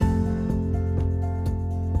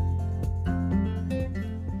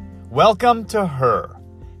Welcome to Her,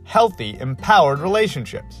 Healthy, Empowered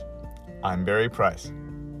Relationships. I'm Barry Price.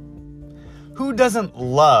 Who doesn't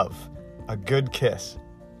love a good kiss?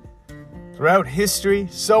 Throughout history,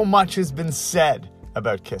 so much has been said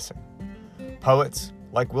about kissing. Poets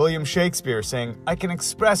like William Shakespeare saying, "I can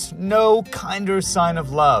express no kinder sign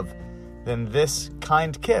of love than this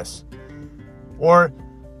kind kiss." Or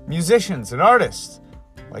musicians and artists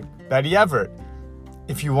like Betty Everett,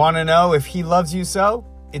 "If you want to know if he loves you so,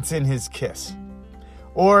 it's in his kiss."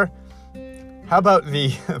 Or how about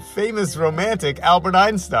the famous romantic Albert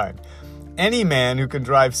Einstein? "Any man who can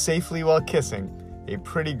drive safely while kissing a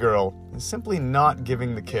pretty girl is simply not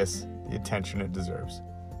giving the kiss the attention it deserves."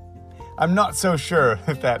 I'm not so sure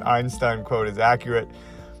if that Einstein quote is accurate,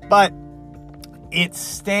 but it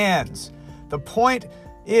stands. The point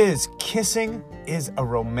is, kissing is a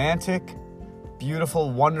romantic, beautiful,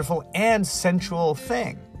 wonderful, and sensual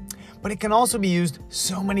thing. But it can also be used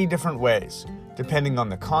so many different ways, depending on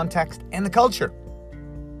the context and the culture.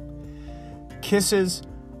 Kisses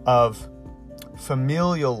of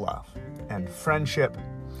familial love and friendship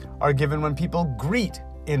are given when people greet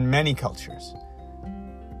in many cultures.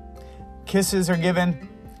 Kisses are given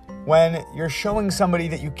when you're showing somebody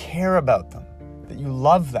that you care about them, that you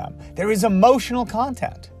love them. There is emotional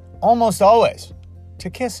content, almost always, to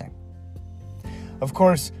kissing. Of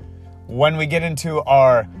course, when we get into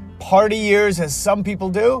our party years, as some people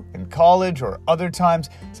do, in college or other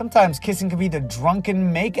times, sometimes kissing can be the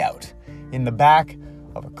drunken makeout in the back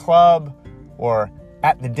of a club or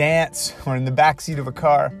at the dance or in the backseat of a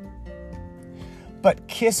car. But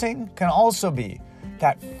kissing can also be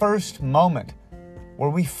that first moment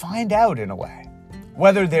where we find out, in a way,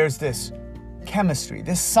 whether there's this chemistry,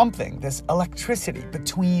 this something, this electricity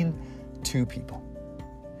between two people.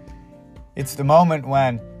 It's the moment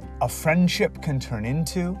when a friendship can turn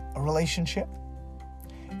into a relationship.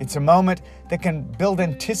 It's a moment that can build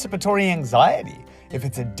anticipatory anxiety. If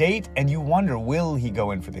it's a date and you wonder, will he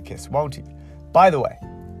go in for the kiss, won't he? By the way,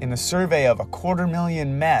 in a survey of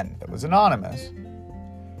 250,000 men that was anonymous,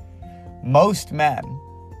 most men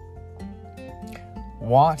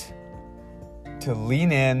want to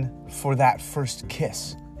lean in for that first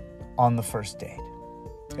kiss on the first date.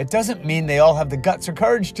 It doesn't mean they all have the guts or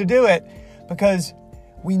courage to do it, because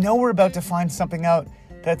we know we're about to find something out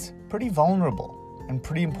that's pretty vulnerable and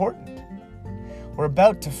pretty important. We're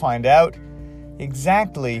about to find out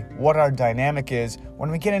exactly what our dynamic is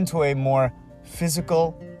when we get into a more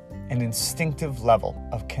physical and instinctive level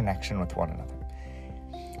of connection with one another.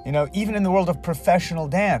 You know, even in the world of professional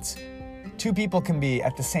dance, two people can be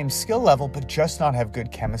at the same skill level but just not have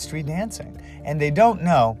good chemistry dancing, and they don't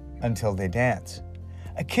know until they dance.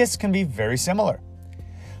 A kiss can be very similar.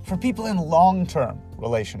 For people in long-term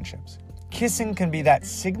relationships, kissing can be that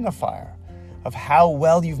signifier of how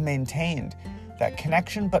well you've maintained that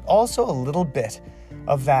connection, but also a little bit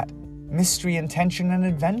of that mystery and tension and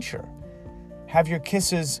adventure. Have your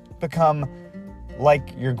kisses become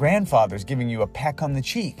like your grandfather's giving you a peck on the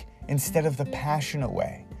cheek instead of the passionate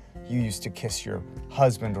way you used to kiss your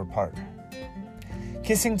husband or partner.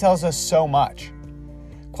 Kissing tells us so much.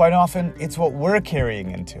 Quite often, it's what we're carrying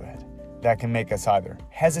into it that can make us either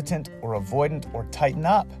hesitant or avoidant or tighten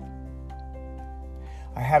up.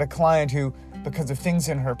 I had a client who, because of things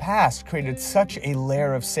in her past, created such a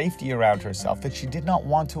layer of safety around herself that she did not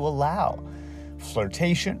want to allow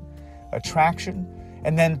flirtation, attraction,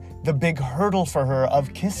 and then the big hurdle for her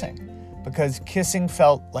of kissing, because kissing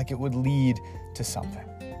felt like it would lead to something.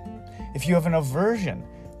 If you have an aversion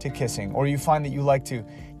to kissing, or you find that you like to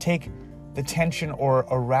take the tension or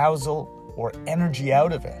arousal or energy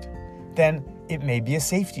out of it, then it may be a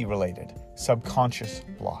safety-related subconscious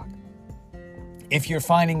block. If you're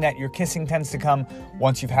finding that your kissing tends to come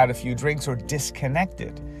once you've had a few drinks or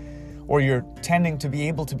disconnected, or you're tending to be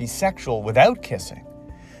able to be sexual without kissing,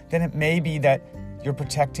 then it may be that you're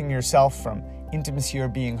protecting yourself from intimacy or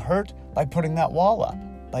being hurt by putting that wall up,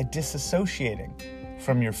 by disassociating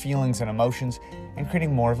from your feelings and emotions and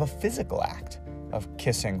creating more of a physical act of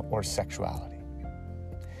kissing or sexuality.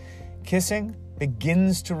 Kissing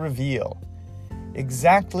begins to reveal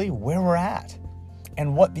exactly where we're at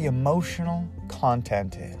and what the emotional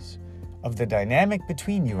content is of the dynamic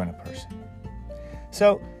between you and a person.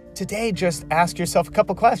 So today, just ask yourself a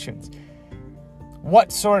couple questions.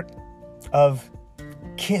 What sort of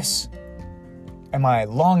kiss am I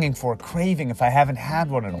longing for, craving if I haven't had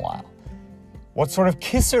one in a while? What sort of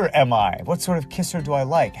kisser am I? What sort of kisser do I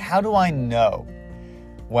like? How do I know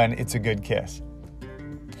when it's a good kiss?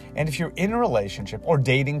 And if you're in a relationship or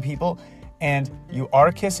dating people and you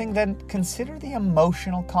are kissing, then consider the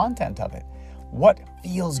emotional content of it. What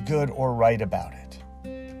feels good or right about it?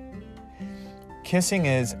 Kissing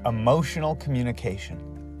is emotional communication,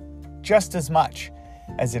 just as much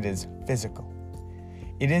as it is physical.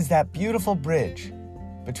 It is that beautiful bridge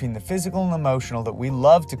between the physical and emotional that we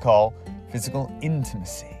love to call physical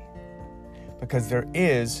intimacy, because there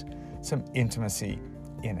is some intimacy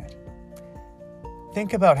in it.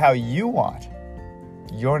 Think about how you want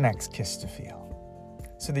your next kiss to feel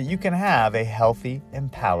so that you can have a healthy,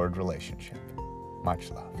 empowered relationship.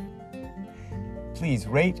 Much love. Please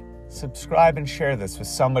rate, subscribe, and share this with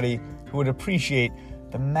somebody who would appreciate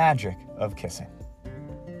the magic of kissing.